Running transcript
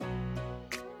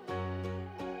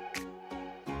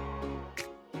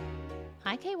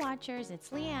Hi, K-Watchers.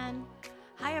 It's Leanne.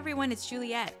 Hi, everyone. It's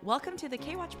Juliet. Welcome to the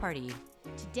K-Watch Party.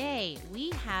 Today, we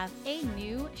have a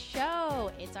new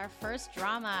show. It's our first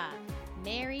drama,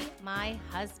 Marry My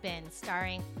Husband,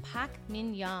 starring Park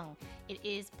Min-young. It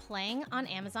is playing on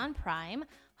Amazon Prime.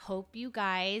 Hope you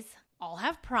guys all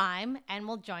have Prime and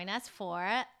will join us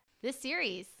for this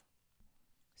series.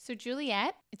 So,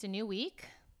 Juliet, it's a new week.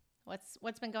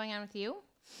 What's been going on with you?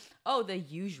 Oh, the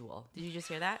usual. Did you just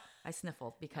hear that? I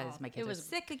sniffled because my kids are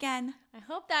sick again. I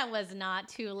hope that was not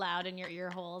too loud in your ear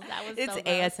holes. That was It's so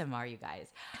ASMR, you guys.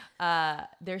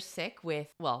 They're sick with,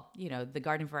 the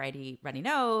garden variety runny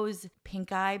nose,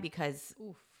 pink eye, because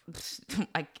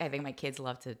I think my kids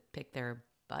love to pick their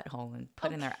butthole and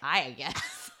put in their eye, I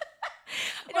guess.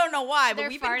 I don't know why, but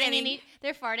we've been getting...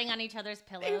 They're farting on each other's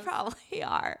pillows. They probably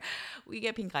are. We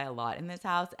get pink eye a lot in this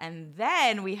house. And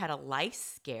then we had a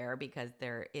lice scare because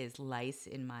there is lice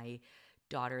in my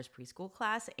daughter's preschool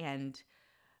class. And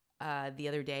the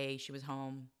other day she was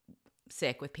home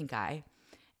sick with pink eye.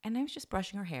 And I was just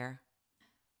brushing her hair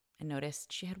and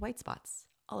noticed she had white spots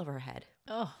all over her head.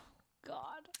 Oh,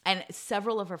 God. And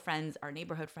several of her friends, our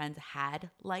neighborhood friends, had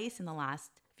lice in the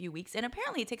last few weeks. And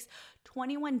apparently it takes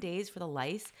 21 days for the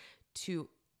lice to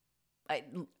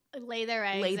lay their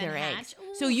eggs and hatch.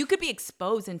 So you could be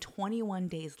exposed in 21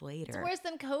 days later. It's worse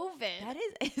than COVID. That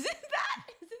is, isn't that?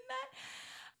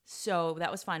 So that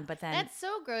was fun. But then that's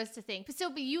so gross to think.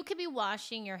 But you could be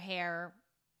washing your hair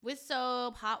with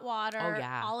soap, hot water,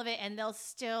 all of it, and they'll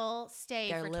still stay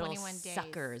for 21 days. They're little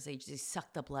suckers. They just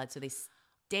suck the blood, so they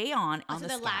stay on the scalp.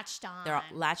 They're latched on. They're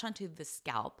latched onto the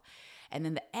scalp, and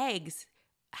then the eggs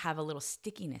have a little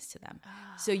stickiness to them.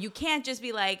 So you can't just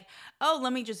be like, oh,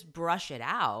 let me just brush it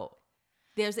out.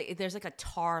 There's like a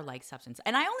tar-like substance.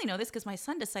 And I only know this because my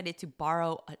son decided to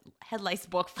borrow a head lice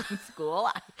book from school.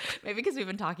 Maybe because we've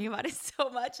been talking about it so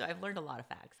much. So I've learned a lot of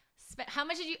facts. How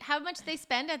much did they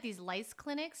spend at these lice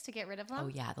clinics to get rid of them? Oh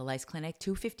yeah, the lice clinic,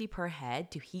 $250 per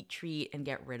head to heat treat and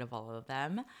get rid of all of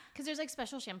them. Because there's like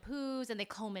special shampoos and they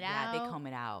comb it out. Yeah, they comb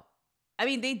it out. I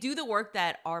mean, they do the work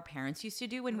that our parents used to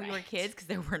do when we were kids because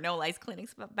there were no lice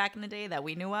clinics back in the day that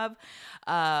we knew of.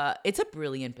 It's a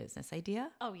brilliant business idea.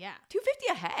 Oh, yeah.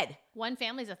 $250 a head. One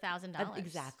family's $1,000.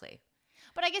 Exactly.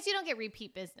 But I guess you don't get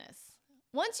repeat business.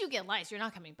 Once you get lice, you're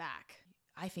not coming back.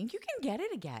 I think you can get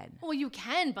it again. Well, you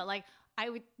can, but I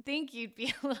would think you'd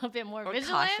be a little bit more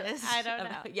vigilant. Cautious. I don't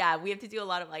know. Yeah, we have to do a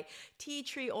lot of tea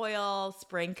tree oil,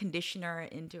 spraying conditioner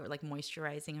into her,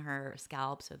 moisturizing her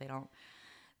scalp so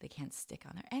they can't stick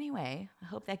on there. Anyway, I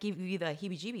hope that gave you the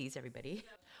heebie-jeebies, everybody.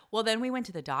 Well, then we went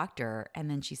to the doctor, and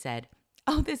then she said,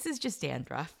 oh, this is just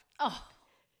dandruff. Oh.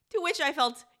 To which I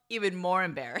felt even more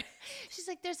embarrassed. She's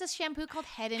like, there's this shampoo called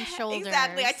Head and Shoulders.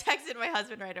 Exactly. I texted my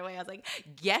husband right away. I was like,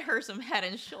 get her some Head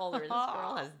and Shoulders. This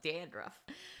girl has dandruff.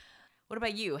 What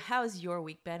about you? How's your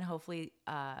week been? Hopefully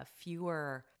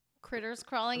fewer critters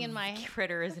crawling in my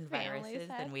critters and viruses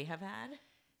than we have had.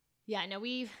 Yeah, no,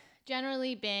 we've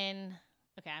generally been...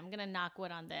 Okay, I'm going to knock wood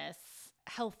on this.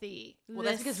 Healthy. Well,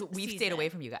 that's because we've stayed away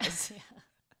from you guys. Yeah.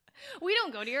 We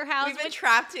don't go to your house. We've been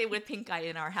trapped with pink eye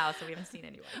in our house, so we haven't seen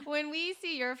anyone. When we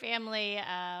see your family,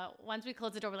 once we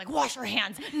close the door, we're like, wash your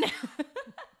hands. This week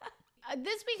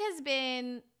has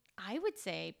been, I would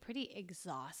say, pretty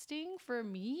exhausting for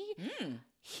me.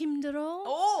 힘들어.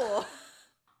 Oh.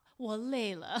 Well,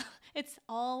 Layla, it's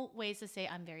all ways to say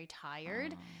I'm very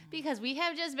tired because we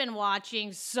have just been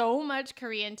watching so much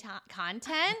Korean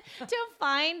content to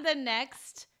find the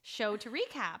next show to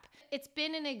recap. It's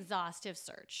been an exhaustive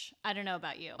search. I don't know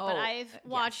about you, but I've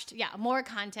watched more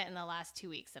content in the last 2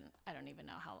 weeks, and I don't even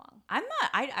know how long.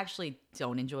 I actually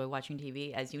don't enjoy watching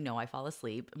TV. As you know, I fall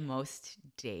asleep most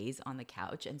days on the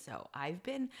couch, and so I've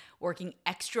been working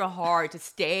extra hard to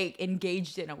stay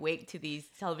engaged and awake to these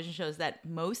television shows that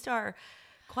most are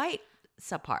quite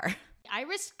subpar. I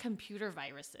risk computer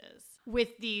viruses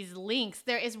with these links.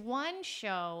 There is one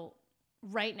show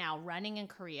right now running in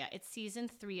Korea. It's season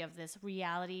 3 of this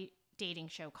reality dating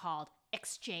show called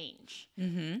Exchange.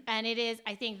 Mm-hmm. And it is,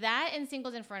 I think that and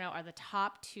Singles Inferno are the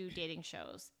top 2 dating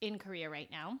shows in Korea right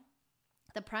now.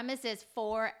 The premise is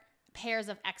 4 pairs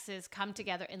of exes come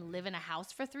together and live in a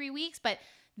house for 3 weeks, but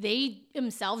they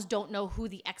themselves don't know who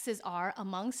the exes are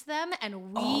amongst them,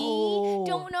 and we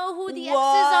don't know who the exes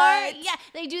are. Yeah,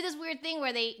 they do this weird thing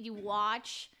where you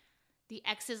watch the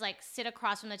exes sit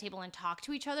across from the table and talk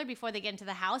to each other before they get into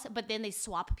the house, but then they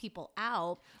swap people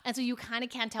out. And so you kind of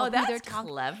can't tell who they're talking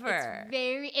to. That's clever.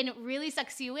 And it really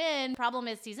sucks you in. Problem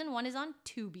is season 1 is on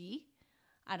Tubi.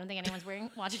 I don't think anyone's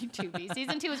watching Tubi.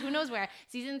 Season 2 is who knows where.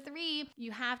 Season 3,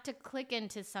 you have to click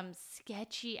into some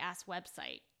sketchy ass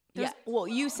website Yeah. Well,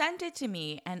 you sent it to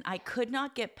me and I could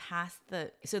not get past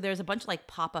so there's a bunch of like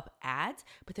pop-up ads,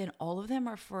 but then all of them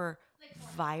are for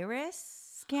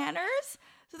virus scanners.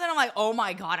 So then I'm like, oh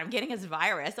my God, I'm getting this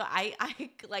virus. So I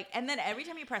like, and then every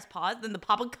time you press pause, then the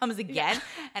pop-up comes again. Yeah.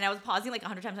 And I was pausing like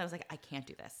 100 times. I was like, I can't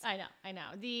do this. I know.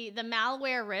 The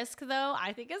malware risk though,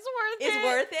 I think is worth it. It's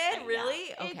worth it? Really?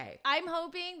 Yeah. Okay. I'm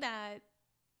hoping that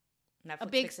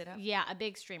Netflix picks it up. Yeah, a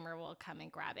big streamer will come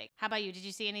and grab it. How about you?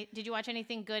 Did you watch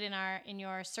anything good in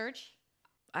your search?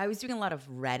 I was doing a lot of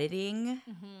Redditing,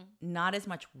 not as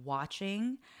much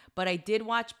watching, but I did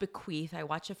watch Bequeath. I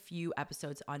watched a few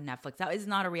episodes on Netflix. That is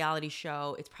not a reality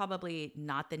show. It's probably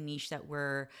not the niche that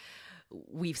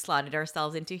we've slotted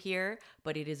ourselves into here,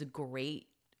 but it is a great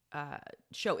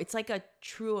show. It's like a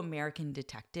true American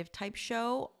detective type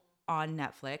show on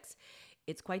Netflix.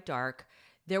 It's quite dark.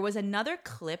 There was another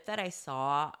clip that I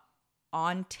saw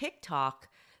on TikTok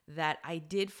that I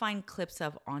did find clips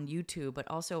of on YouTube, but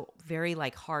also very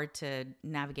like hard to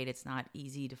navigate. It's not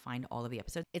easy to find all of the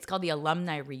episodes. It's called the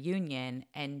Alumni Reunion,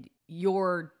 and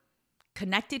you're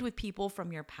connected with people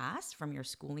from your past, from your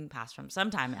schooling past, from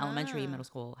sometime elementary, middle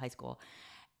school, high school,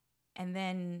 and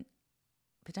then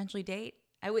potentially date.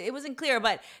 It wasn't clear,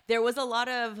 but there was a lot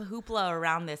of hoopla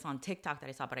around this on TikTok that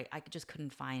I saw, but I just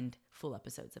couldn't find full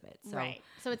episodes of it. So. Right.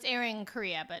 So it's airing in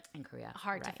Korea, but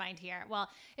hard to find here. Well,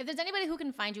 if there's anybody who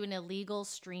can find you an illegal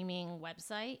streaming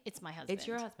website, it's my husband. It's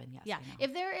your husband, yes. Yeah.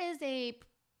 If there is a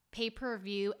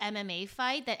pay-per-view MMA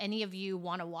fight that any of you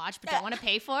want to watch but don't want to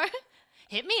pay for,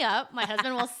 hit me up. My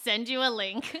husband will send you a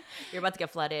link. You're about to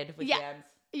get flooded with DMs.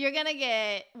 You're gonna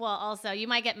get also you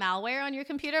might get malware on your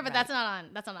computer, but that's not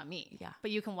on me. Yeah.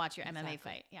 But you can watch your MMA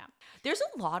fight. Yeah. There's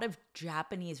a lot of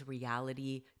Japanese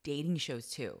reality dating shows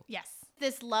too. Yes.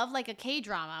 This Love Like a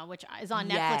K-drama, which is on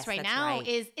Netflix right now,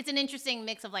 it's an interesting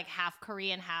mix of like half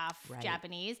Korean, half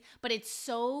Japanese, but it's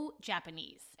so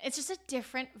Japanese. It's just a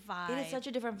different vibe. It is such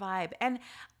a different vibe. And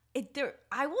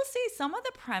I will say some of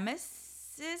the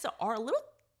premises are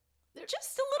they're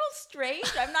just a little strange.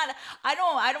 I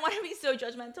don't want to be so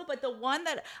judgmental, but the one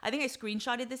that I think I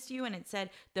screenshotted this to you and it said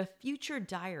the future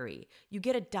diary. You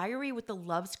get a diary with the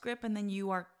love script and then you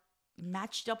are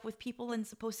matched up with people and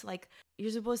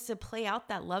you're supposed to play out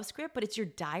that love script, but it's your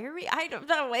diary. I don't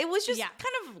know. It was just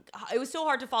it was so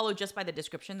hard to follow just by the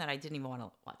description that I didn't even want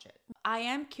to watch it. I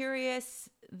am curious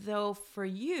though, for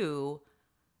you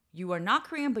are not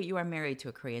Korean, but you are married to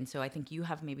a Korean. So I think you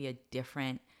have maybe a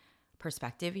different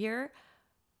perspective here.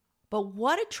 But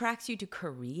what attracts you to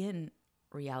Korean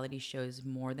reality shows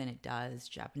more than it does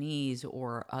Japanese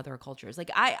or other cultures?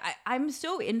 Like I'm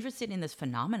so interested in this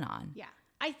phenomenon. Yeah.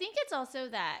 I think it's also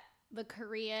that the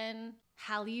Korean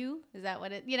Hallyu, is that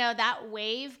what that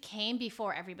wave came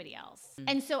before everybody else.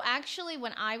 And so actually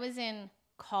when I was in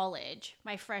college,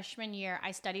 my freshman year,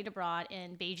 I studied abroad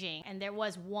in Beijing, and there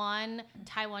was one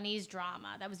Taiwanese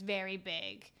drama that was very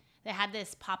big. They had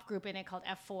this pop group in it called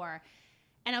F4,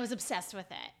 and I was obsessed with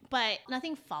it. But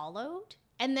nothing followed.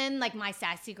 And then like My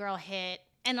Sassy Girl hit,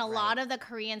 and a lot of the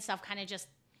Korean stuff kind of just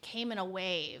came in a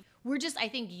wave. We're just, I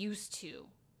think, used to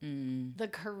the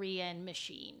Korean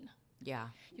machine. Yeah.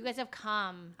 You guys have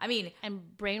come and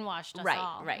brainwashed us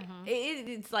all. Right.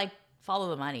 It's like follow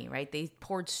the money, right? They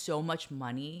poured so much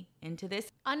money into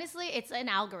this. Honestly, it's an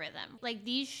algorithm. Like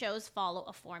these shows follow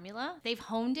a formula. They've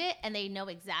honed it and they know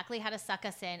exactly how to suck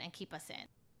us in and keep us in.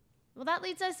 Well, that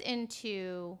leads us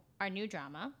into our new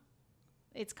drama.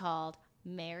 It's called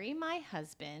Marry My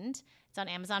Husband. It's on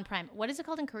Amazon Prime. What is it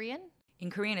called in Korean?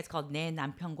 In Korean, it's called 내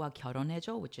남편과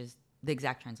결혼해줘, which is the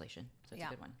exact translation. So it's a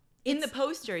good one. In the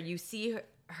poster, you see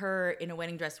her in a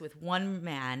wedding dress with one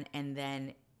man and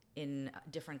then in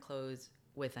different clothes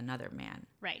with another man.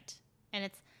 Right.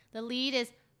 And the lead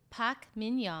is Park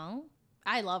Min-young.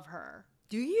 I love her.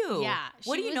 Do you? Yeah.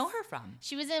 What do you know her from?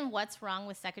 She was in What's Wrong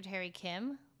with Secretary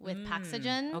Kim with Park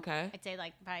Seo-joon. Okay. I'd say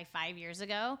like probably 5 years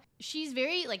ago. She's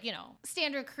very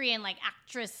standard Korean like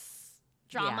actress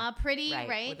drama, pretty,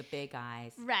 right? With the big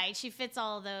eyes. Right. She fits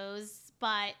all of those,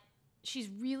 but she's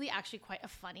really actually quite a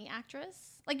funny actress.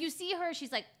 Like you see her,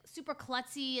 she's like super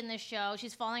klutzy in this show.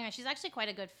 She's falling on. She's actually quite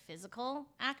a good physical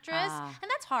actress, and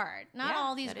that's hard. Not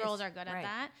all these girls are good at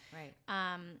that. Right.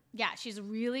 Yeah, she's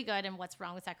really good in What's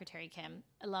Wrong with Secretary Kim.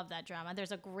 I love that drama.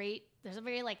 There's a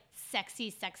very like sexy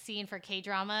sex scene for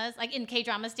K-dramas, like in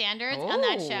K-drama standards on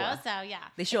that show. So yeah,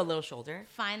 they show a little shoulder.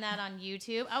 Find that on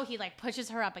YouTube. Oh, he like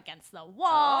pushes her up against the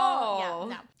wall. Oh.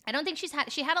 Yeah, no. I don't think she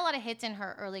had a lot of hits in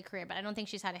her early career, but I don't think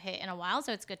she's had a hit in a while.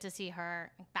 So it's good to see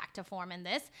her back to form in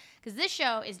this, because this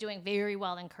show is doing very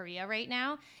well in Korea right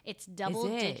now. It's double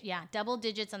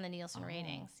digits on the Nielsen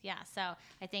ratings. Yeah, so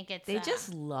I think it's they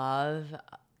just love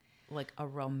like a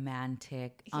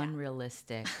romantic,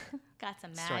 unrealistic. Got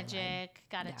some storyline. magic.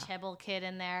 Got a Chebble kid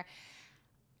in there.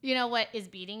 You know what is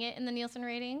beating it in the Nielsen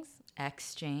ratings?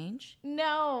 Exchange.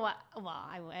 No. Well,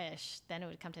 I wish. Then it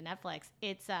would come to Netflix.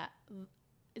 It's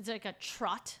like a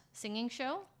trot singing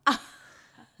show.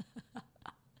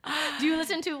 Do you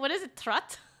listen to, what is it,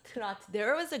 trot?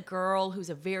 There was a girl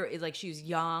who's she was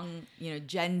young,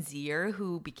 Gen Zer,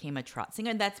 who became a trot singer.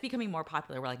 And that's becoming more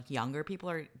popular where like younger people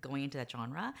are going into that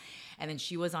genre. And then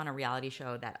she was on a reality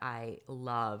show that I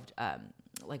loved,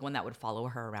 like one that would follow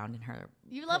her around in her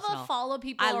You love to follow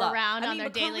people around on their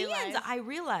daily Koreans, lives. I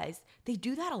realized they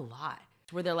do that a lot.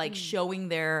 Where they're like showing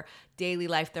their daily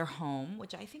life, their home,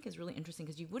 which I think is really interesting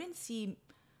because you wouldn't see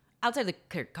outside the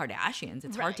Kardashians.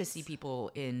 It's hard to see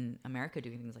people in America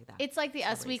doing things like that. It's like the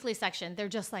Us Weekly section. They're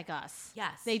just like us.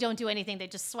 Yes. They don't do anything. They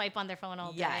just swipe on their phone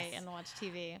all day and watch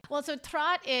TV. Well, so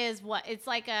trot is what? It's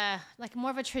like more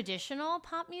of a traditional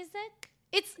pop music.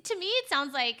 To me, it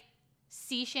sounds like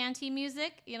sea shanty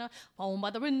music, home by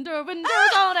the windows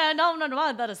on and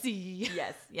on by the sea.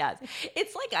 Yes.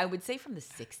 It's like, I would say from the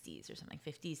 60s or something,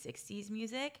 50s, 60s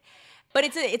music. But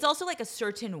it's also like a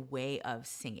certain way of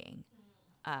singing.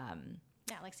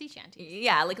 Like sea shanties.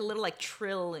 Yeah, like a little like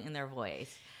trill in their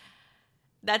voice.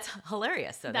 That's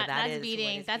hilarious. So that's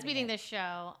beating this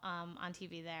show on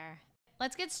TV there.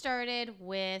 Let's get started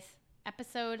with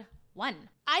episode 1.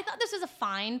 I thought this was a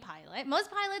fine pilot. Most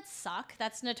pilots suck.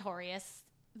 That's notorious.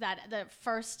 That the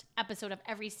first episode of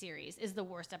every series is the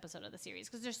worst episode of the series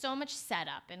because there's so much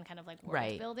setup and kind of like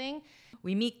world building.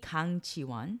 We meet Kang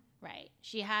Ji-won. Right.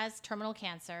 She has terminal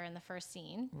cancer in the first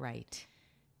scene. Right.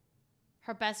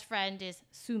 Her best friend is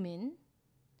Soo-min.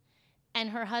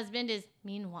 And her husband is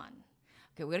Min-won.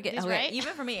 Okay, we gotta get right.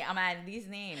 Even for me, I'm adding these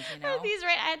names. Are these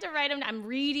right? I had to write them. I'm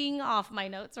reading off my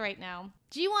notes right now.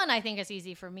 Ji-won, I think, is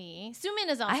easy for me. Soo-min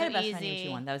is also easy. I had a best friend named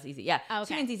Ji-won. That was easy. Yeah, okay.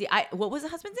 Soo-min's easy. What was the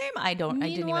husband's name? I didn't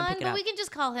even pick it up. But we can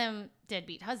just call him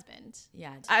deadbeat husband.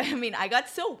 Yeah. I mean, I got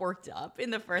so worked up in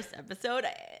the first episode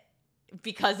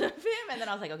because of him, and then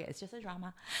I was like, okay, it's just a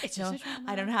drama. It's just a drama.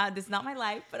 I don't know how. This is not my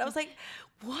life. But I was like,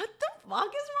 what the fuck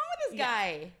is wrong with this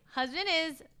guy? Husband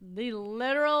is the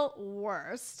literal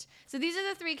worst. So these are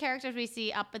the 3 characters we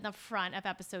see up in the front of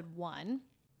episode 1.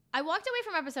 I walked away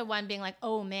from episode 1 being like,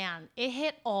 oh man, it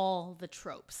hit all the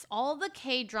tropes. All the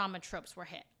K-drama tropes were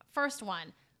hit. First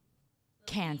one.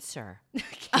 Cancer.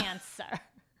 Cancer.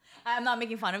 I'm not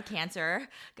making fun of cancer,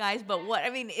 guys, but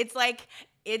it's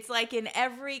like in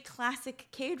every classic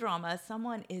K-drama,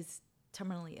 someone is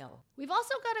terminally ill. We've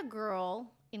also got a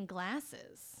girl in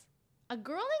glasses. A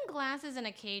girl in glasses in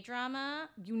a K-drama,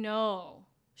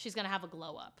 she's going to have a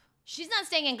glow up. She's not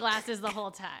staying in glasses the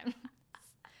whole time.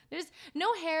 There's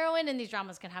no heroine in these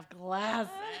dramas can have glasses.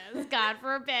 God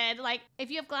forbid. Like, if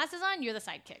you have glasses on, you're the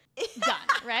sidekick. Done,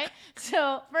 right?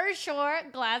 So, for sure,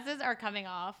 glasses are coming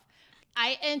off.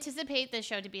 I anticipate this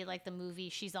show to be like the movie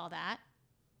She's All That,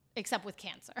 except with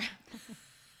cancer.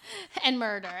 And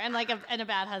murder and a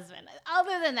bad husband.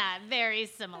 Other than that, very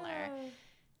similar.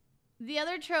 The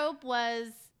other trope was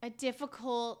a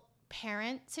difficult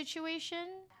parent situation.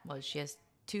 Well, she has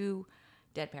 2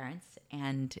 dead parents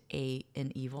and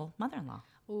an evil mother-in-law.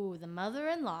 Ooh, the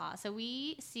mother-in-law. So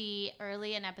we see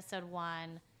early in episode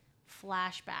 1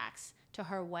 flashbacks to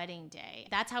her wedding day.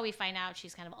 That's how we find out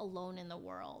she's kind of alone in the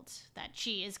world, that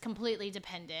she is completely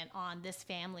dependent on this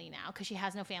family now because she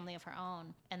has no family of her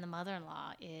own. And the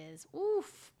mother-in-law is,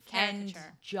 caricature.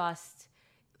 And just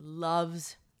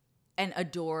loves and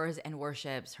adores and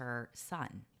worships her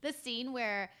son. The scene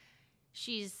where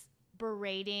she's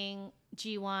berating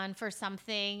Ji-won for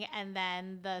something and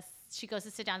then she goes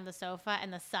to sit down on the sofa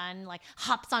and the son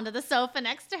hops onto the sofa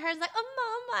next to her and is like,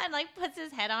 oh, mama, and puts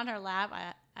his head on her lap.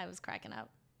 I was cracking up.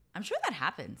 I'm sure that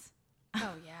happens.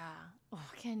 Oh, yeah. Oh,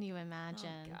 can you imagine?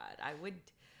 Oh, God.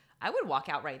 I would walk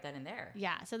out right then and there.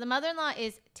 Yeah. So the mother-in-law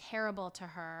is terrible to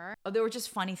her. Oh, there were just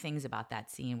funny things about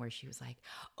that scene where she was like,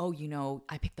 oh,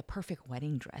 I picked the perfect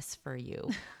wedding dress for you.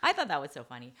 I thought that was so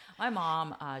funny. My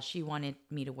mom, she wanted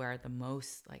me to wear the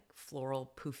most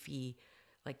floral, poofy,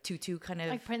 tutu kind of.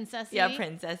 Like princessy? Yeah,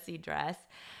 princessy dress.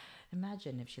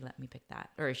 Imagine if she let me pick that,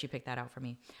 or if she picked that out for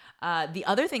me. The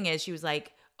other thing is she was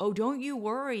like, oh, don't you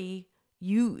worry.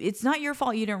 It's not your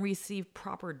fault you didn't receive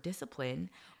proper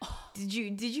discipline. Oh. Did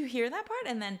you hear that part?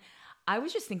 And then I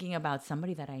was just thinking about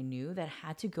somebody that I knew that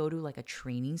had to go to a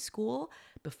training school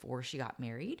before she got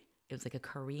married. It was a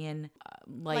Korean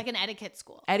like an etiquette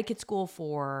school. Etiquette school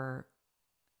for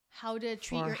how to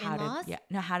treat your in-laws?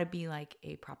 How to be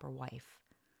a proper wife.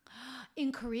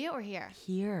 In Korea or here?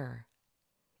 Here.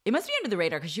 It must be under the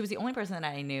radar because she was the only person that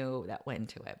I knew that went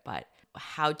into it. But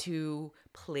how to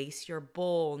place your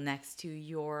bowl next to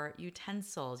your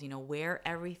utensils, where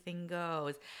everything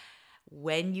goes,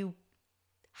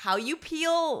 how you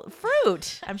peel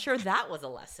fruit. I'm sure that was a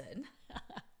lesson.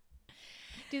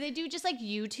 Do they do just like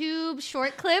YouTube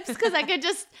short clips? Because if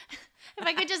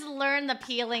I could just learn the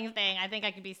peeling thing, I think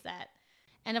I could be set.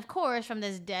 And of course, from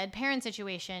this dead parent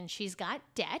situation, she's got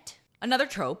debt. Another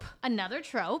trope.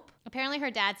 Apparently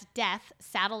her dad's death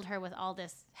saddled her with all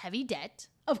this heavy debt.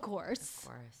 Of course.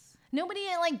 Nobody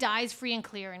dies free and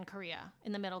clear in Korea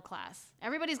in the middle class.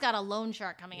 Everybody's got a loan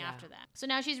shark coming after them. So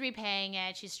now she's repaying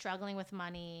it. She's struggling with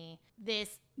money. This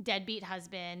deadbeat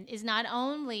husband is not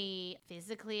only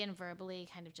physically and verbally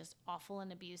kind of just awful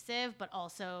and abusive, but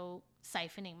also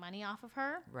siphoning money off of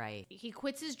her. Right. He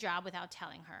quits his job without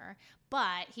telling her,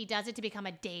 but he does it to become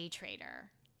a day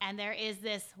trader. And there is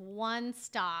this one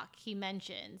stock he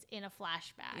mentions in a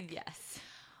flashback. Yes.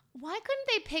 Why couldn't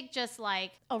they pick just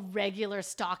a regular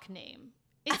stock name?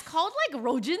 It's called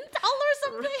Rogenthal or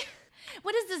something.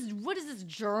 What is this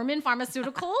German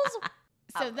pharmaceuticals?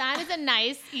 So that is a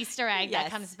nice Easter egg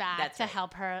that comes back to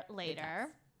help her later.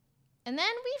 And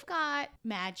then we've got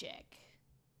magic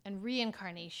and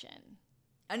reincarnation.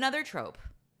 Another trope.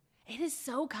 It is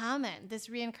so common, this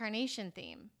reincarnation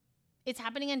theme. It's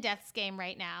happening in Death's Game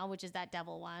right now, which is that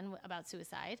devil one about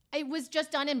suicide. It was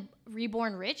just done in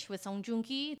Reborn Rich with Song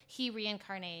Joong-ki. He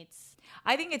reincarnates.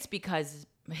 I think it's because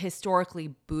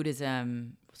historically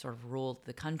Buddhism sort of ruled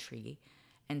the country.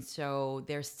 And so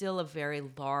there's still a very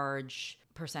large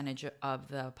percentage of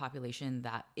the population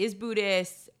that is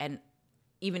Buddhist, and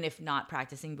even if not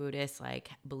practicing Buddhist,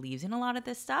 believes in a lot of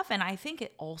this stuff. And I think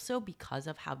it also, because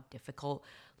of how difficult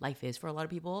life is for a lot of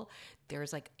people,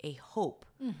 there's a hope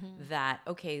that,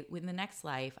 okay, in the next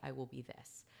life, I will be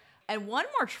this. And one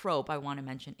more trope I want to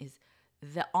mention is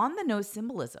the on-the-nose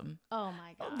symbolism. Oh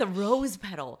my gosh. The rose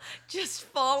petal just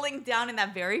falling down in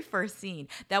that very first scene.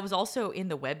 That was also in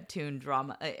the webtoon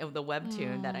drama, the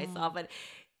webtoon that I saw, but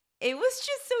it was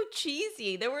just so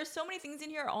cheesy. There were so many things in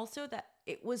here also that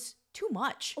it was too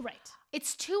much. Right.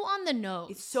 It's too on the nose.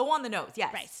 It's so on the nose,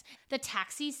 yes. Right. The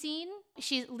taxi scene,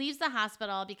 she leaves the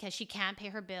hospital because she can't pay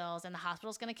her bills and the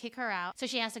hospital's going to kick her out. So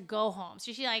she has to go home.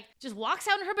 So she just walks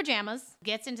out in her pajamas,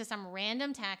 gets into some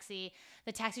random taxi.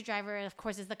 The taxi driver, of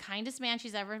course, is the kindest man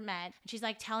she's ever met. And she's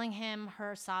telling him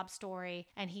her sob story.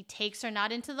 And he takes her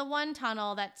not into the one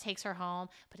tunnel that takes her home,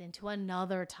 but into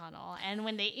another tunnel. And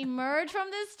when they emerge from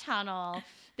this tunnel,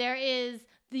 there is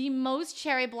the most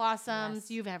cherry blossoms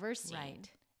you've ever seen. Right.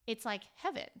 It's like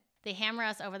heaven. They hammer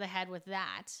us over the head with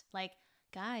that.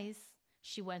 Guys,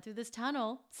 she went through this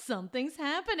tunnel. Something's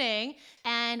happening.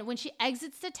 And when she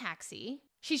exits the taxi,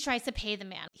 she tries to pay the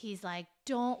man. He's like,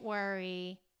 don't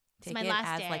worry. It's my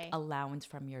last day. Take it as allowance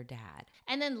from your dad.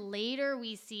 And then later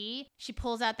we see she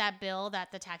pulls out that bill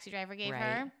that the taxi driver gave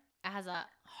her. It has a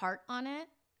heart on it.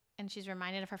 And she's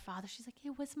reminded of her father. She's like,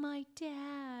 it was my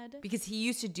dad. Because he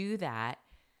used to do that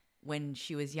when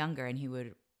she was younger, and he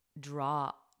would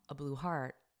draw a blue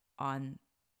heart on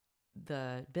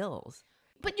the bills.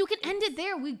 But you can end it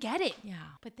there. We get it. Yeah.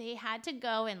 But they had to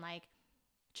go and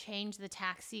change the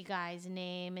taxi guy's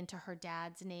name into her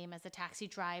dad's name as the taxi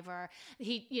driver.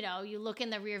 You look in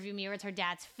the rearview mirror, it's her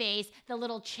dad's face. The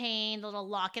little chain, the little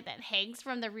locket that hangs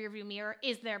from the rearview mirror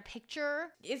is their picture.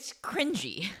 It's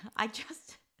cringy.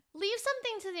 Leave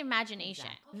something to the imagination.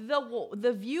 Exactly.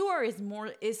 The viewer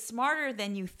is smarter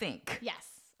than you think. Yes,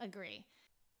 agree.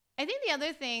 I think the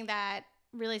other thing that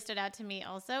really stood out to me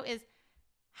also is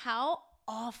how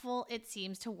awful it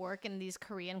seems to work in these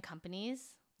Korean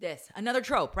companies. Another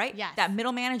trope, right? Yes. That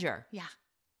middle manager. Yeah.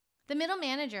 The middle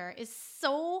manager is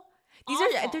so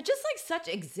they're just such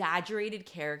exaggerated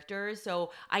characters.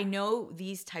 So I know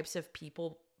these types of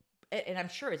people, and I'm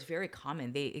sure it's very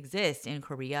common. They exist in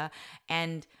Korea.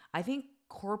 And I think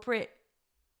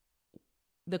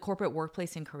the corporate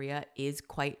workplace in Korea is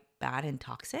quite bad and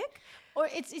toxic. Or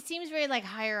it seems very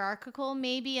hierarchical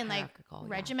maybe and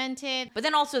regimented. But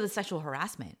then also the sexual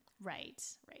harassment. Right.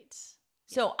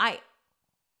 So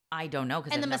I don't know.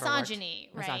 And the misogyny,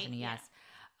 right? Misogyny, yes.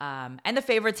 And the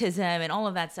favoritism and all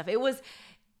of that stuff.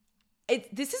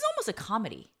 This is almost a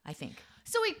comedy, I think.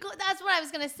 So that's what I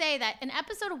was going to say, that in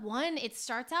episode 1, it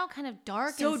starts out kind of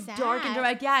dark and sad. So dark and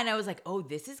dramatic, yeah. And I was like, oh,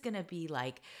 this is going to be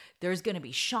there's going to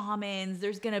be shamans.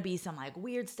 There's going to be some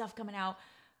weird stuff coming out.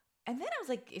 And then I was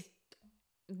like,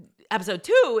 episode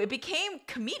 2, it became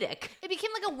comedic. It became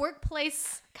a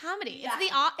workplace comedy. Yeah.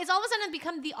 It's all of a sudden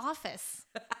become The Office.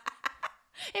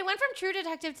 It went from True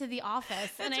Detective to The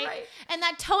Office. That's right. And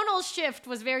that tonal shift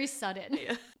was very sudden.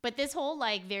 Yeah. But this whole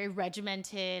like very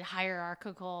regimented,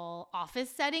 hierarchical office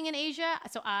setting in Asia.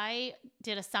 So I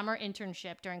did a summer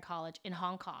internship during college in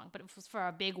Hong Kong, but it was for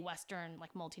a big Western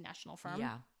like multinational firm.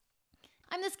 Yeah.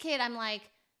 I'm this kid, I'm like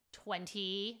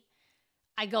 20.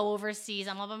 I go overseas.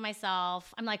 I'm all by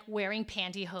myself. I'm like wearing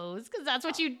pantyhose because that's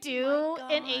what you do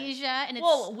in Asia. And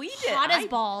it's hot as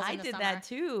balls. I in the did summer. that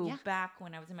too back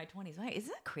when I was in my 20s. Like,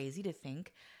 isn't that crazy to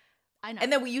think? I know.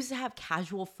 And then we used to have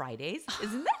casual Fridays.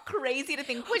 Isn't that crazy to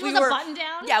think? Which was a button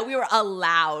down? Yeah, we were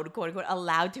allowed, quote unquote,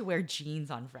 allowed to wear jeans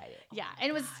on Friday. Yeah, and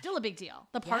it was still a big deal.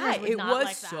 The partners would not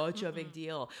like that. It was such a big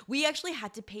deal. We actually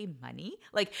had to pay money.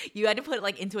 Like you had to put it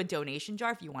like into a donation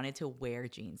jar if you wanted to wear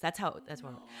jeans. That's what.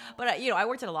 But I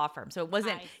worked at a law firm, so it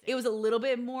wasn't. It was a little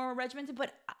bit more regimented,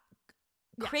 but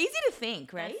crazy to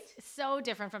think, right? That's so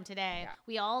different from today. Yeah.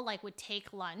 We all like would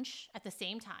take lunch at the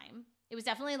same time. It was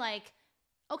definitely like,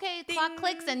 okay, clock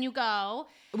clicks and you go.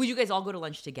 Would you guys all go to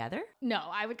lunch together? No,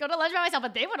 I would go to lunch by myself,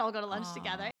 but they would all go to lunch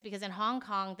together. Because in Hong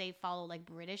Kong, they follow like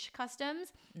British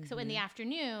customs. Mm-hmm. So in the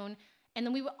afternoon, and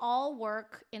then we would all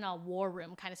work in a war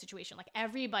room kind of situation. Like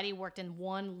everybody worked in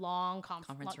one long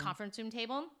conference room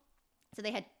table. So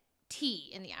they had tea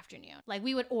in the afternoon. Like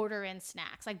we would order in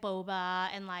snacks like boba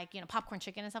and like, popcorn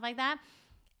chicken and stuff like that.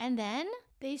 And then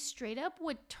they straight up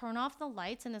would turn off the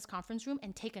lights in this conference room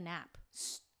and take a nap.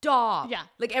 Stop. Yeah.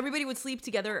 Like everybody would sleep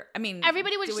together. I mean,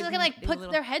 everybody would just like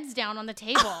put their heads down on the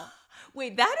table.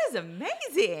 Wait, that is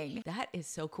amazing. That is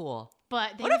so cool.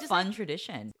 But what a fun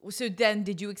tradition. So then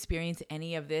did you experience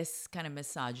any of this kind of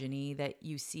misogyny that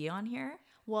you see on here?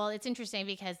 Well, it's interesting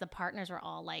because the partners were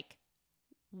all like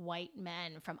white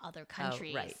men from other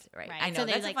countries. Oh, right. I know. So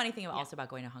that's the funny thing also about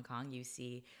going to Hong Kong. You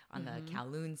see on the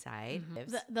Kowloon side,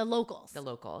 the locals. The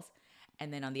locals.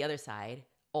 And then on the other side,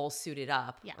 all suited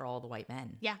up are all the white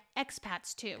men. Yeah.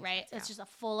 Expats too, right? It's just a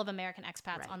full of American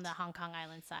expats on the Hong Kong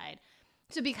island side.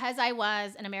 So because I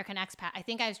was an American expat, I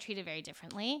think I was treated very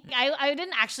differently. I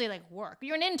didn't actually like work.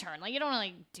 You're an intern. Like you don't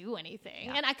like do anything.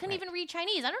 Yeah, and I couldn't even read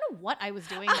Chinese. I don't know what I was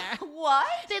doing there. What?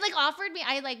 They like offered me,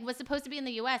 I like was supposed to be in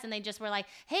the US and they just were like,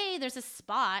 hey, there's a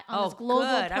spot on this global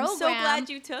program. I'm so glad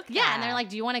you took that. Yeah. And they're like,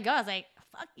 do you want to go? I was like,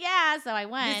 fuck yeah. So I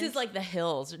went. This is like The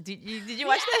Hills. Did you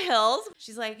watch The Hills?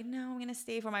 She's like, no, I'm going to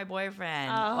stay for my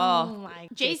boyfriend. Oh my.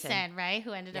 Jason, right?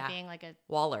 Who ended up being like a...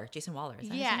 Jason Waller.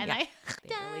 Yeah. And I...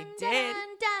 They really did.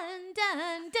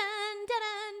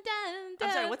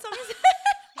 I'm sorry, what song is it?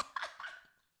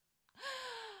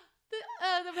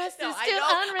 The rest is still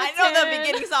unwritten. I know the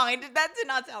beginning song. That did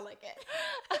not sound like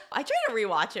it. I tried to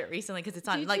rewatch it recently because it's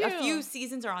on a few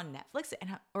seasons are on Netflix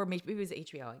or maybe it was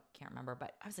HBO. I can't remember,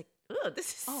 but I was like, ugh,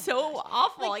 this is so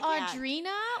awful. Like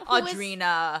Audrina?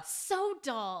 Audrina. So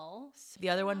dull. The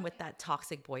other one with that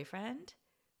toxic boyfriend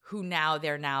who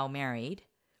they're now married.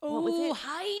 Oh,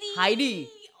 Heidi.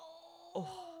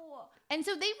 Oh. And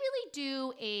so they really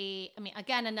do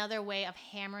again, another way of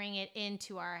hammering it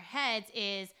into our heads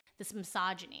is this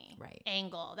misogyny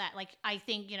angle that like, I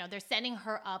think, they're setting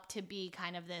her up to be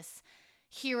kind of this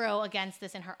hero against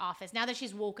this in her office. Now that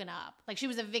she's woken up, like she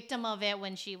was a victim of it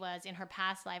when she was in her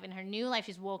past life. In her new life,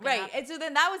 she's woken up. Right. And so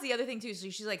then that was the other thing too. So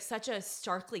she's like such a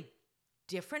starkly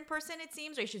different person, it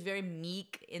seems, right? She's very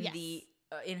meek in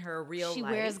in her real life. She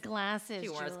wears glasses,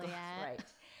 Juliet. Right.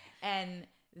 And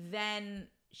then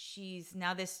she's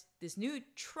now this new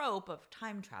trope of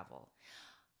time travel.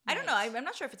 Right. I don't know. I'm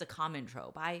not sure if it's a common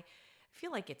trope. I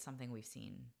feel like it's something we've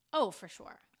seen. Oh, for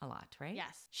sure. A lot, right?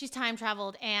 Yes. She's time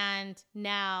traveled and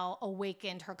now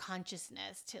awakened her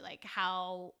consciousness to like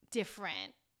how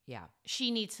different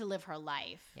she needs to live her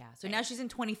life. Yeah. So now she's in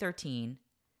 2013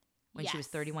 when she was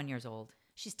 31 years old.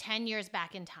 She's 10 years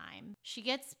back in time. She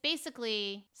gets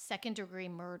basically second degree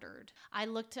murdered. I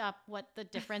looked up what the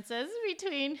difference is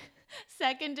between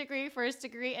second degree, first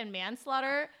degree, and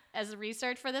manslaughter as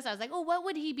research for this. I was like, oh, what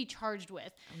would he be charged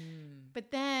with?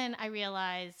 But then I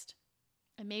realized,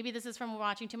 and maybe this is from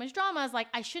watching too much drama, is like,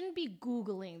 I shouldn't be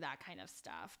Googling that kind of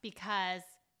stuff because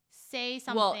say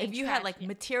something. Well, if you had like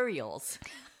materials.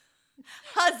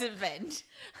 Husband.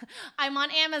 I'm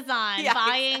on Amazon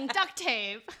buying duct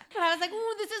tape. But I was like,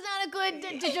 ooh, this is not a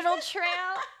good digital trail.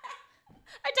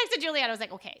 I texted Juliet. I was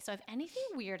like, okay, so if anything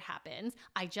weird happens,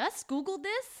 I just Googled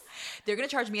this. They're going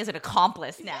to charge me as an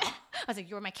accomplice now. I was like,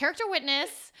 you're my character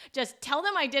witness. Just tell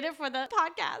them I did it for the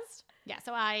podcast. Yeah,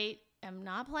 so I am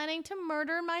not planning to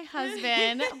murder my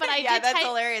husband, but I yeah, did that's type.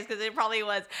 hilarious because it probably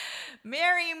was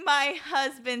marry my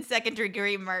husband,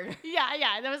 second-degree murder.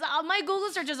 Yeah. There was my Google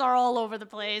searches are all over the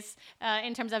place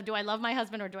in terms of do I love my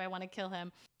husband or do I want to kill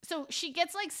him? So she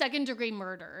gets like second-degree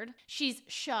murdered. She's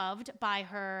shoved by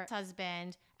her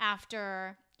husband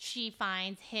after she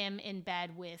finds him in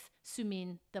bed with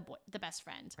Sumin, the best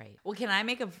friend. Right. Well, can I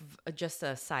make just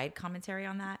a side commentary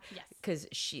on that? Yes. Because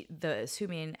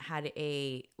Sumin had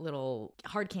a little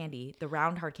hard candy, the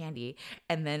round hard candy,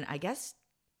 and then I guess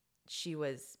she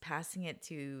was passing it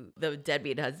to the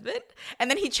deadbeat husband, and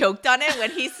then he choked on it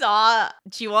when he saw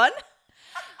Ji-won.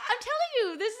 I'm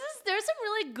telling you, there's some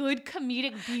really good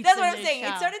comedic beats. That's what in I'm this saying. show.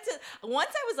 It started to,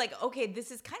 once I was like, okay, this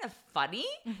is kind of funny,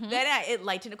 then it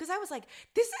lightened up because I was like,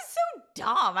 this is so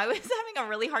dumb. I was having a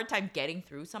really hard time getting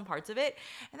through some parts of it.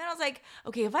 And then I was like,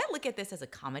 okay, if I look at this as a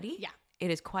comedy, Yeah. it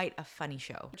is quite a funny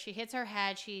show. She hits her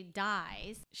head. She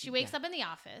dies. She wakes up in the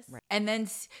office. Right. And then,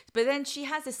 but then she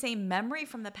has the same memory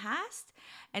from the past.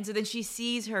 And so then she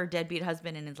sees her deadbeat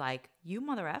husband and is like, you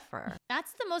mother effer.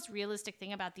 That's the most realistic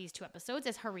thing about these 2 episodes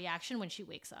is her reaction when she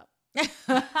wakes up.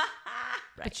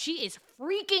 But she is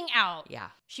freaking out. Yeah.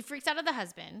 She freaks out at the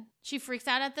husband. She freaks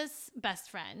out at this best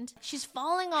friend. She's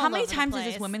falling all over How many the times is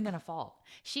place. this woman going to fall?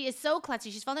 She is so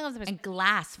klutzy. She's falling all over the place. And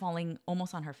glass falling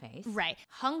almost on her face. Right.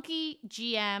 Hunky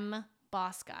GM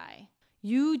boss guy,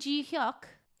 Yoo Ji-hyuk.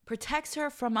 Protects her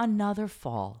from another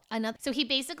fall. So he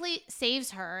basically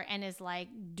saves her and is like,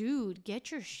 dude,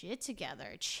 get your shit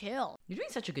together. Chill. You're doing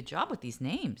such a good job with these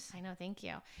names. I know. Thank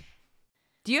you.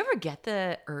 Do you ever get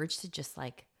the urge to just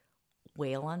like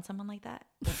wail on someone like that?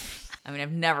 I mean,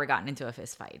 I've never gotten into a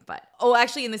fist fight, but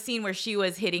actually in the scene where she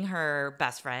was hitting her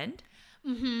best friend,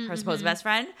 her supposed best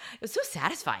friend, it was so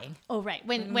satisfying. Oh, right.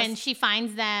 When she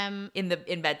finds them in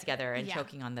bed together and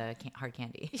choking on the hard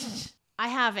candy. I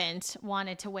haven't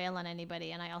wanted to wail on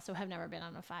anybody, and I also have never been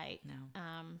on a fight. No.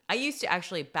 I used to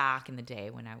actually back in the day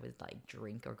when I would like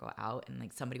drink or go out and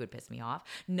like somebody would piss me off.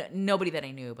 Nobody that I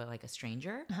knew, but like a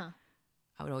stranger.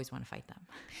 I would always want to fight them.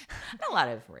 Not a lot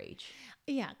of rage.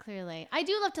 Yeah, clearly. I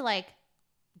do love to like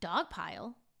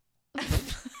dogpile.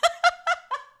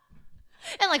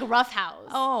 And like roughhouse.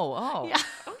 Oh. Yeah.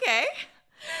 Okay.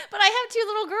 But I have 2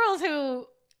 little girls who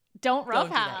don't do roughhouse.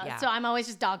 that, yeah. So I'm always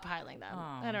just dogpiling them.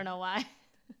 Oh. I don't know why.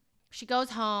 She goes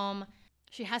home.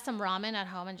 She has some ramen at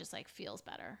home and just like feels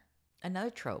better. Another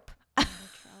trope.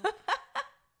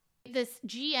 This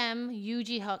GM, Yoo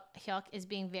Ji-hyuk, is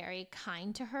being very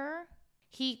kind to her.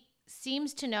 He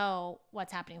seems to know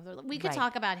what's happening with her. We could Right.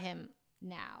 talk about him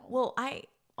now. Well, I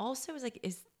also was like,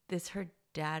 is this her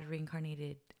dad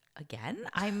reincarnated again?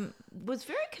 Was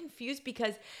very confused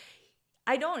because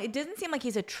it doesn't seem like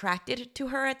he's attracted to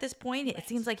her at this point. Right. It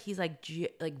seems like he's like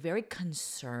very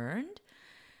concerned,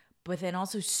 but then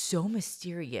also so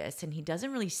mysterious, and he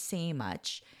doesn't really say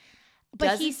much.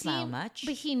 Doesn't smile much.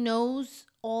 But he knows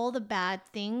all the bad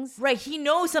things. Right. He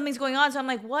knows something's going on. So I'm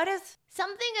like,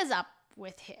 something is up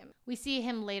with him. We see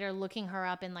him later looking her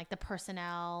up in like the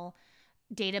personnel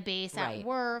database at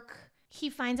work. He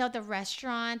finds out the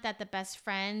restaurant that the best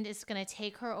friend is going to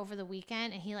take her over the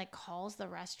weekend, and he like calls the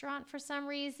restaurant for some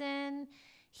reason.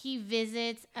 He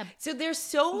visits so they're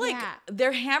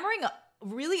they're hammering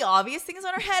really obvious things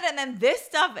on her head, and then this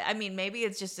stuff, I mean, maybe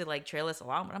it's just to like trail us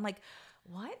along, but I'm like,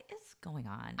 what is going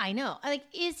on? I know. Like,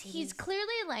 he's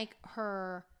clearly like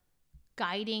her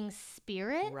guiding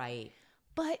spirit. Right.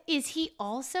 But is he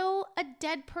also a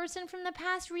dead person from the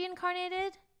past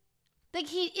reincarnated? Like,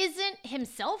 he isn't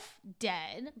himself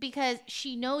dead because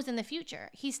she knows in the future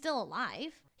he's still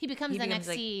alive. He becomes the next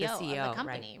CEO of the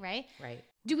company, right? Right.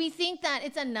 Do we think that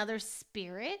it's another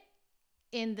spirit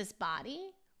in this body?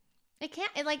 It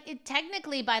can't.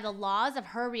 Technically, by the laws of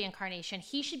her reincarnation,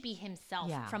 he should be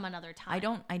himself from another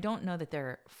time. I don't know that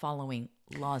they're following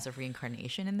laws of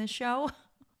reincarnation in this show.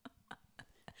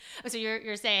 So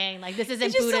you're saying like this isn't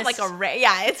it's just Buddhist?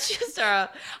 It's just I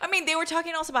mean, they were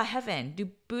talking also about heaven. Do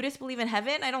Buddhists believe in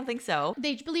heaven? I don't think so.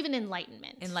 They believe in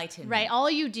enlightenment. Right. All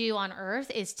you do on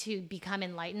earth is to become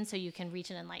enlightened so you can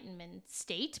reach an enlightenment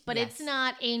state. But it's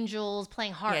not angels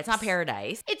playing harps. Yeah, it's not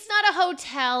paradise. It's not a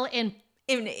hotel in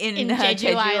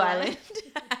Jeju Island.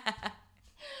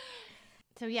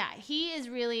 So yeah, he is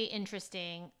really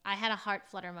interesting. I had a heart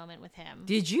flutter moment with him.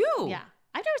 Did you? Yeah.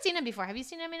 I've never seen him before. Have you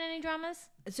seen him in any dramas?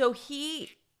 So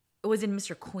he was in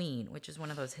Mr. Queen, which is one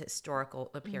of those historical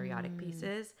periodic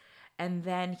pieces. And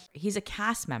then he's a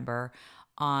cast member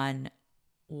on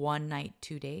One Night,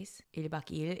 2 Days.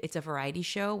 It's a variety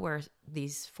show where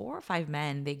these 4 or 5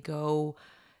 men, they go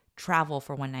travel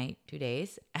for 1 night, 2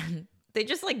 days. And They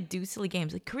just like do silly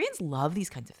games. Like Koreans love these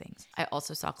kinds of things. I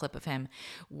also saw a clip of him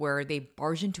where they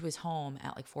barge into his home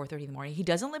at like 4:30 in the morning. He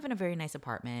doesn't live in a very nice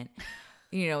apartment.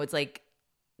 It's like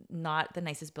not the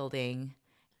nicest building.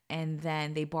 And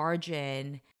then they barge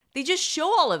in. They just show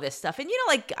all of this stuff. And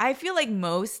like I feel like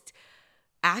most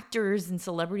actors and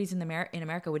celebrities in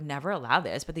America would never allow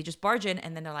this, but they just barge in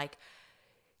and then they're like,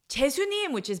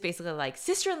 재수님, which is basically like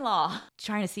sister-in-law,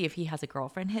 trying to see if he has a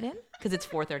girlfriend hidden because it's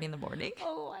 4:30 in the morning.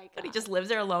 Oh my God. But he just lives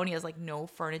there alone. He has like no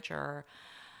furniture.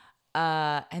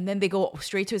 And then they go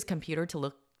straight to his computer to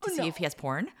look to see if he has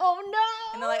porn. Oh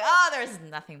no. And they're like, oh, there's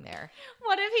nothing there.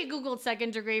 What if he Googled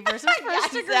second degree versus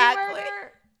first degree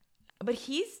murder? But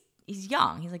he's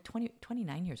young. He's like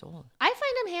 29 years old. I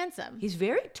find him handsome. He's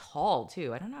very tall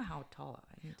too. I don't know how tall.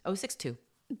 6'2".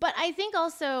 But I think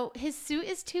also his suit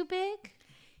is too big.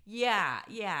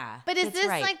 Yeah. But is this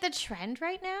like the trend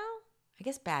right now? I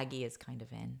guess baggy is kind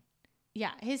of in.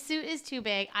 Yeah, his suit is too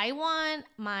big. I want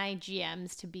my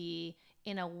GMs to be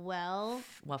in a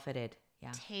well-fitted,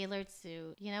 tailored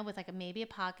suit, with like maybe a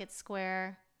pocket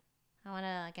square. I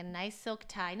want a nice silk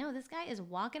tie. No, this guy is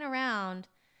walking around.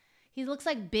 He looks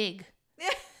like Big.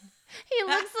 He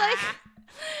looks like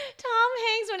Tom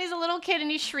Hanks when he's a little kid and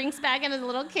he shrinks back into a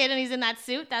little kid and he's in that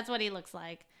suit. That's what he looks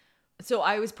like. So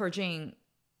I was purging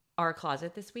our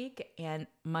closet this week, and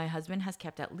my husband has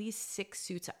kept at least 6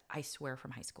 suits, I swear,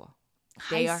 from high school.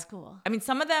 High school. I mean,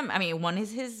 some of them, one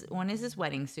is his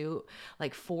wedding suit,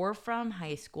 like 4 from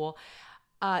high school.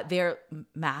 They're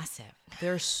massive.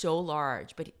 They're so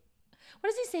large. But what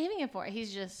is he saving it for? He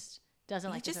just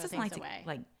doesn't like to throw things away.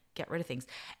 Like get rid of things.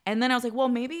 And then I was like, well,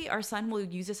 maybe our son will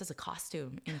use this as a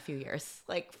costume in a few years.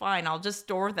 Like, fine, I'll just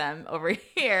store them over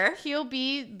here. He'll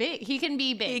be big. He can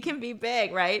be big. He can be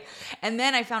big, right? And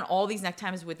then I found all these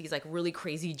neckties with these like really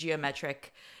crazy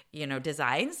geometric,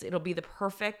 designs. It'll be the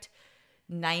perfect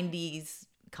 90s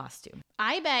costume.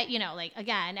 I bet, like,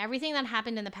 again, everything that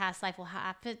happened in the past life will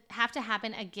have to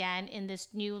happen again in this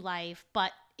new life,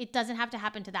 but it doesn't have to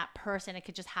happen to that person. It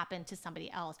could just happen to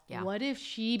somebody else. Yeah. What if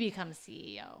she becomes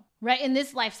CEO? Right? In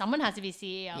this life, someone has to be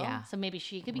CEO. Yeah. So maybe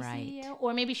she could be CEO,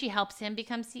 or maybe she helps him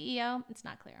become CEO. It's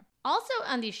not clear. Also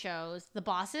on these shows, the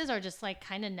bosses are just like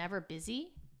kind of never busy.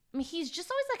 I mean, he's just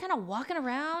always like kind of walking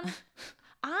around.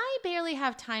 I barely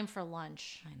have time for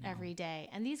lunch every day.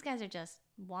 And these guys are just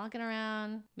walking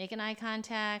around, making eye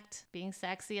contact, being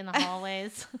sexy in the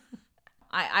hallways.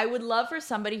 I would love for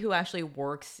somebody who actually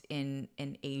works in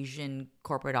an Asian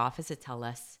corporate office to tell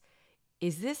us,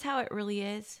 is this how it really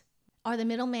is? Are the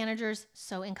middle managers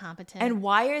so incompetent? And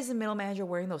why is the middle manager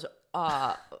wearing those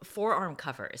forearm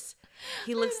covers?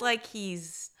 He looks like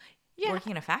he's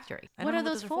working in a factory. What are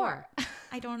those for?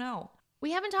 I don't know.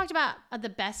 We haven't talked about the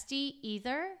bestie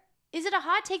either. Is it a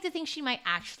hot take to think she might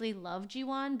actually love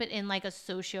Ji-won, but in like a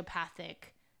sociopathic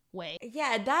way?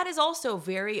 Yeah, that is also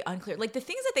very unclear. Like the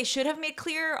things that they should have made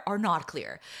clear are not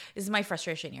clear. This is my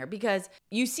frustration here, because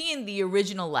you see in the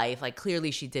original life, like clearly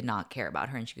she did not care about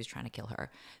her and she was trying to kill her.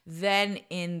 Then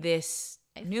in this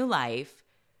new life,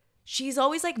 she's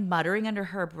always like muttering under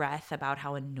her breath about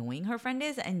how annoying her friend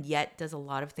is, and yet does a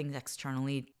lot of things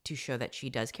externally to show that she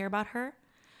does care about her.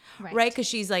 Right? Because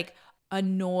she's like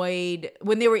annoyed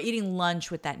when they were eating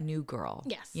lunch with that new girl.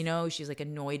 Yes. She's like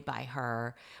annoyed by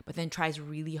her, but then tries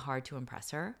really hard to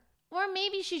impress her. Or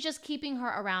maybe she's just keeping her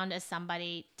around as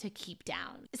somebody to keep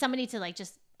down, somebody to like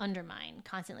just undermine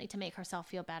constantly to make herself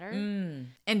feel better.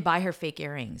 And buy her fake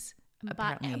earrings,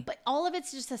 apparently. But all of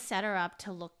it's just to set her up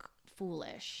to look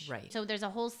foolish. Right. So there's a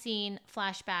whole scene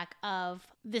flashback of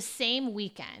the same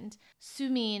weekend.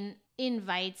 Sumin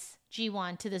invites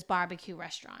Ji-won to this barbecue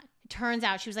restaurant. It turns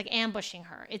out she was like ambushing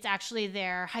her. It's actually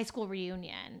their high school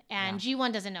reunion. And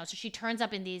Ji-won doesn't know. So she turns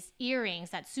up in these earrings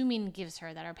that Sumin gives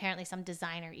her that are apparently some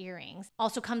designer earrings.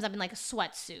 Also comes up in like a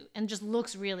sweatsuit and just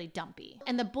looks really dumpy.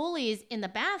 And the bullies in the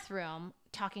bathroom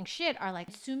talking shit are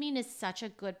like, Sumin is such a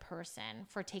good person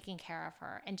for taking care of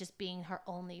her and just being her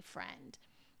only friend.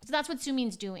 So that's what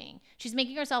Sumin's doing. She's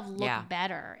making herself look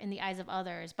better in the eyes of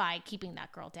others by keeping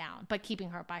that girl down, but keeping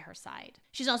her by her side.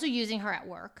 She's also using her at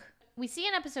work. We see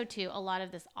in episode 2 a lot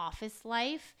of this office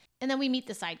life, and then we meet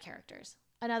the side characters.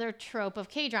 Another trope of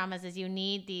K-dramas is you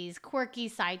need these quirky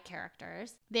side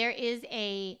characters. There is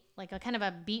a kind of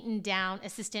a beaten down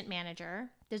assistant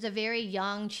manager. There's a very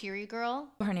young, cheery girl.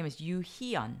 Her name is Yoo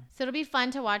Hyun. So it'll be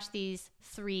fun to watch these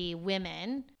 3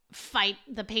 women fight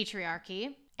the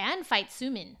patriarchy. And fight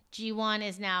Sumin. Ji-won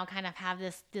is now kind of have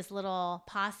this little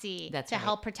posse to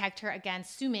help protect her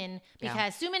against Sumin,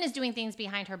 because Sumin is doing things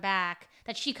behind her back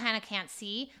that she kind of can't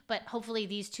see, but hopefully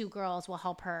these 2 girls will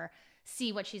help her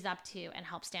see what she's up to and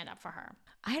help stand up for her.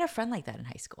 I had a friend like that in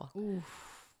high school.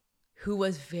 Oof. who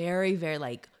was very, very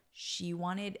like, she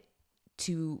wanted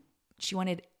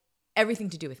everything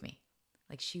to do with me.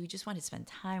 Like she just wanted to spend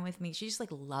time with me. She just like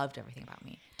loved everything about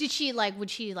me. Would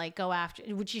she like go after,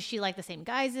 she like the same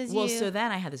guys as you? Well, so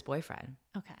then I had this boyfriend.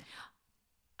 Okay.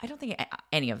 I don't think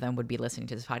any of them would be listening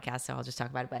to this podcast, so I'll just talk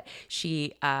about it. But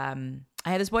I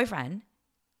had this boyfriend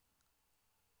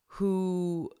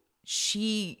who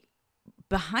she,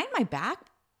 behind my back,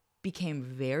 became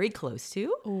very close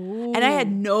to. Ooh. And I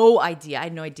had no idea. I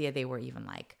had no idea they were even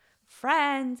like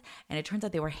friends. And it turns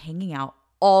out they were hanging out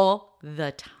all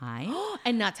the time.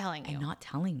 And not telling you. And not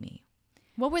telling me.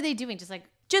 What were they doing? Just, it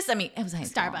was high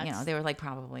school, Starbucks. You know, they were like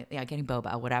probably, getting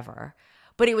boba, whatever.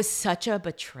 But it was such a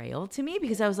betrayal to me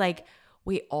because I was like,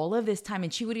 wait, all of this time.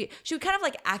 And she would kind of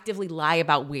like actively lie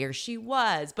about where she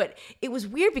was. But it was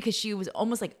weird because she was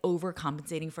almost like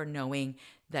overcompensating for knowing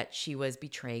that she was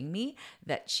betraying me,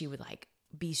 that she would like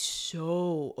be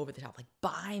so over the top, like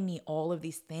buy me all of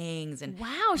these things. And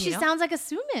wow, she sounds like a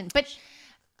suman. But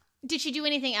did she do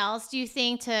anything else, do you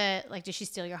think, to like, did she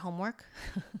steal your homework?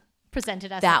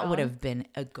 Presented as that would have been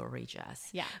egregious.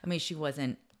 Yeah. I mean, she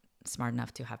wasn't smart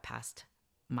enough to have passed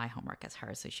my homework as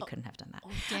her, so she couldn't have done that.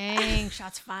 Oh, dang,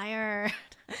 shots fired.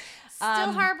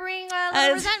 Still harboring a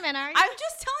little resentment, are you? I'm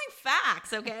just telling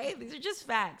facts, okay? These are just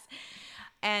facts.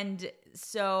 And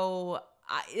so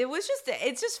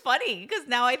it's just funny because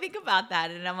now I think about that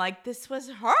and I'm like, this was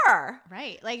her.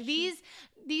 Right. Like these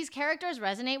characters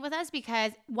resonate with us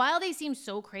because while they seem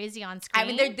so crazy on screen, I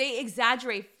mean, they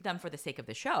exaggerate them for the sake of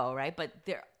the show, right? But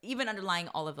they're even underlying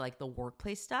all of like the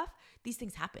workplace stuff. These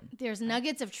things happen. There's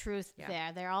nuggets of truth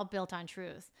there. They're all built on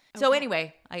truth. So okay.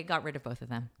 Anyway, I got rid of both of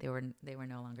them. They were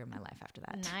no longer in my life after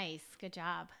that. Nice. Good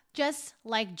job. Just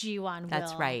like Ji-won will.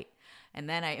 That's right. And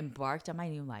then I embarked on my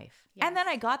new life. Yes. And then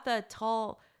I got the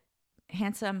tall,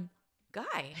 handsome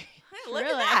guy. Look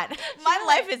Really? at that. My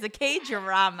life is a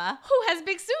K-drama. Who has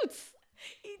big suits?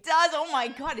 He does. Oh my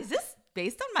God. Is this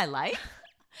based on my life?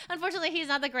 Unfortunately, he's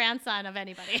not the grandson of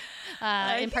anybody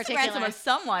in he's particular. the grandson of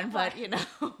someone, but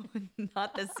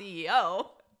not the CEO.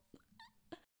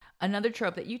 Another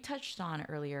trope that you touched on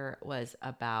earlier was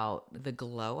about the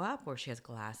glow up, where she has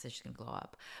glasses, she's gonna glow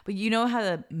up. But you know how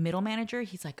the middle manager,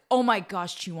 he's like, oh my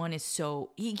gosh, Ji-won is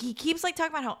so, he keeps like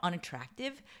talking about how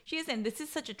unattractive she is. And this is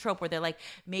such a trope where they're like,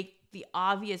 make the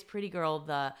obvious pretty girl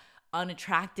the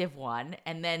unattractive one.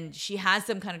 And then she has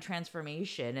some kind of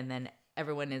transformation and then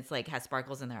everyone is like, has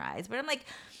sparkles in their eyes. But I'm like,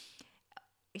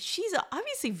 she's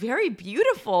obviously very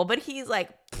beautiful, but he's like,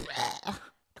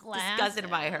 disgusted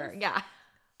by her. Yeah.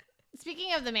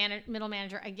 Speaking of the middle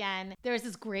manager, again, there's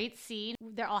this great scene.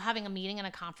 They're all having a meeting in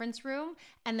a conference room,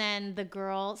 and then the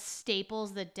girl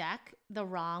staples the deck the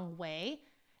wrong way,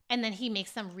 and then he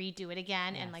makes them redo it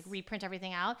again and like reprint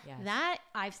everything out. Yes.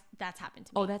 That's happened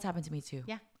to me. Oh, that's happened to me too.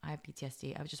 Yeah. I have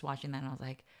PTSD. I was just watching that and I was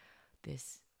like,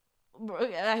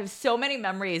 I have so many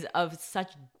memories of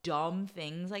such dumb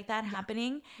things like that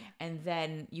happening, and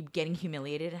then you getting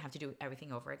humiliated and have to do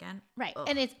everything over again. Right. Ugh.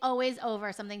 And it's always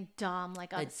over something dumb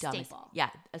like a staple. Yeah,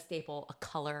 a staple, a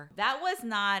color. That was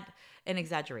not an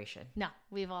exaggeration. No,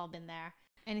 we've all been there.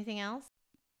 Anything else?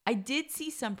 I did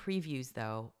see some previews,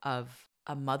 though, of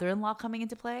a mother-in-law coming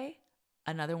into play.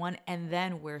 Another one, and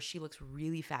then where she looks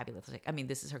really fabulous. Like, I mean,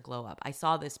 this is her glow up. I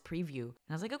saw this preview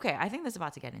and I was like, okay, I think this is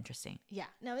about to get interesting. Yeah,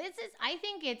 no, I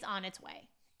think it's on its way.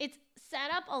 It's set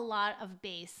up a lot of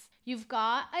base. You've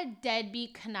got a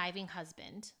deadbeat, conniving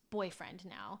boyfriend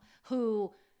now,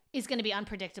 who is going to be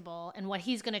unpredictable and what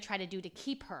he's going to try to do to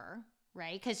keep her,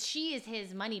 right? Because she is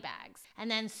his money bags. And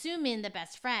then Sumin, the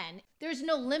best friend, there's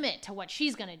no limit to what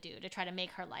she's going to do to try to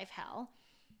make her life hell.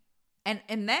 And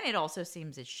then it also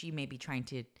seems that she may be trying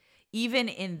to, even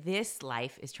in this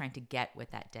life, is trying to get with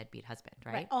that deadbeat husband,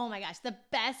 right? Oh my gosh, the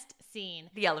best scene.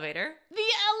 The elevator. The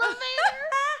elevator!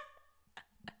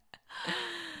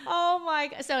 Oh my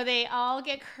God. So they all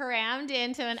get crammed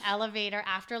into an elevator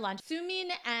after lunch. Sumin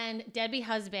and deadbeat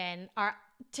husband are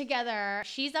together.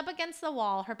 She's up against the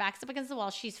wall. Her back's up against the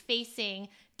wall. She's facing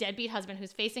deadbeat husband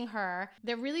who's facing her.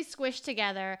 They're really squished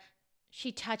together.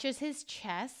 She touches his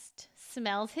chest,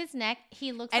 smells his neck.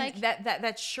 He looks like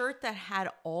that shirt that had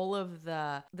all of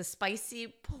the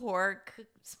spicy pork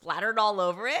splattered all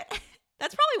over it.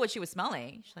 That's probably what she was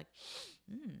smelling. She's like,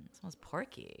 it smells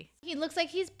porky. He looks like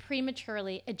he's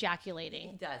prematurely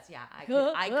ejaculating. He does, yeah. I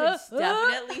could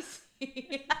definitely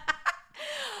see.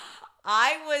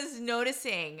 I was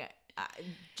noticing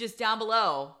just down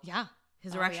below. Yeah,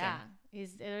 his erection.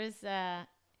 Yeah,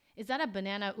 is that a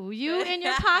banana uyu in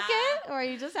your pocket? Or are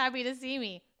you just happy to see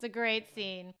me? It's a great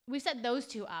scene. We set those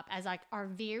two up as like our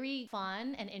very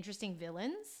fun and interesting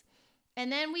villains.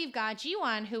 And then we've got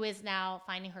Ji-won, who is now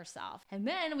finding herself. And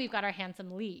then we've got our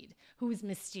handsome lead, who is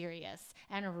mysterious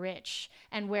and rich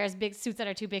and wears big suits that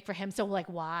are too big for him. So, like,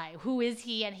 why? Who is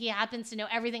he? And he happens to know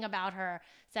everything about her.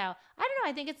 So, I don't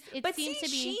know. I think it seems to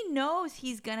be. She knows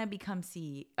he's going to become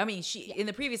CEO. I mean, in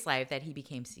the previous life that he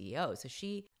became CEO. So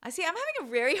I'm having a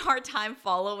very hard time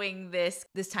following this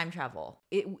time travel.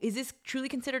 Is this truly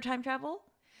considered time travel?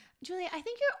 Julia, I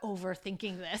think you're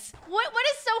overthinking this. What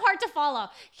is so hard to follow?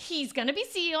 He's going to be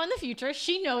CEO in the future.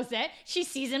 She knows it. She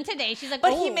sees him today. She's like,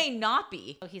 but he may not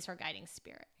be. Oh, he's her guiding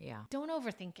spirit. Yeah. Don't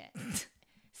overthink it.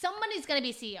 Somebody's going to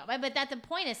be CEO. But the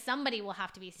point is somebody will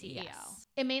have to be CEO. Yes.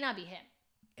 It may not be him.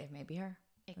 It may be her.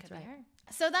 It That's could right. be her.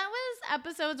 So that was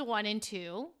episodes 1 and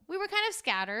 2. We were kind of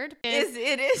scattered.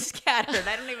 It is scattered.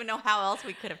 I don't even know how else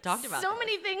we could have talked about So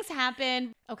many things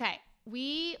happened. Okay.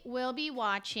 We will be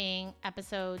watching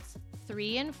episodes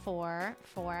 3 and 4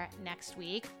 for next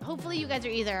week. Hopefully you guys are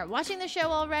either watching the show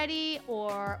already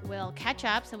or will catch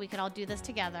up so we can all do this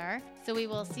together. So we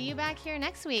will see you back here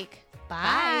next week.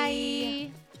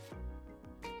 Bye. Bye.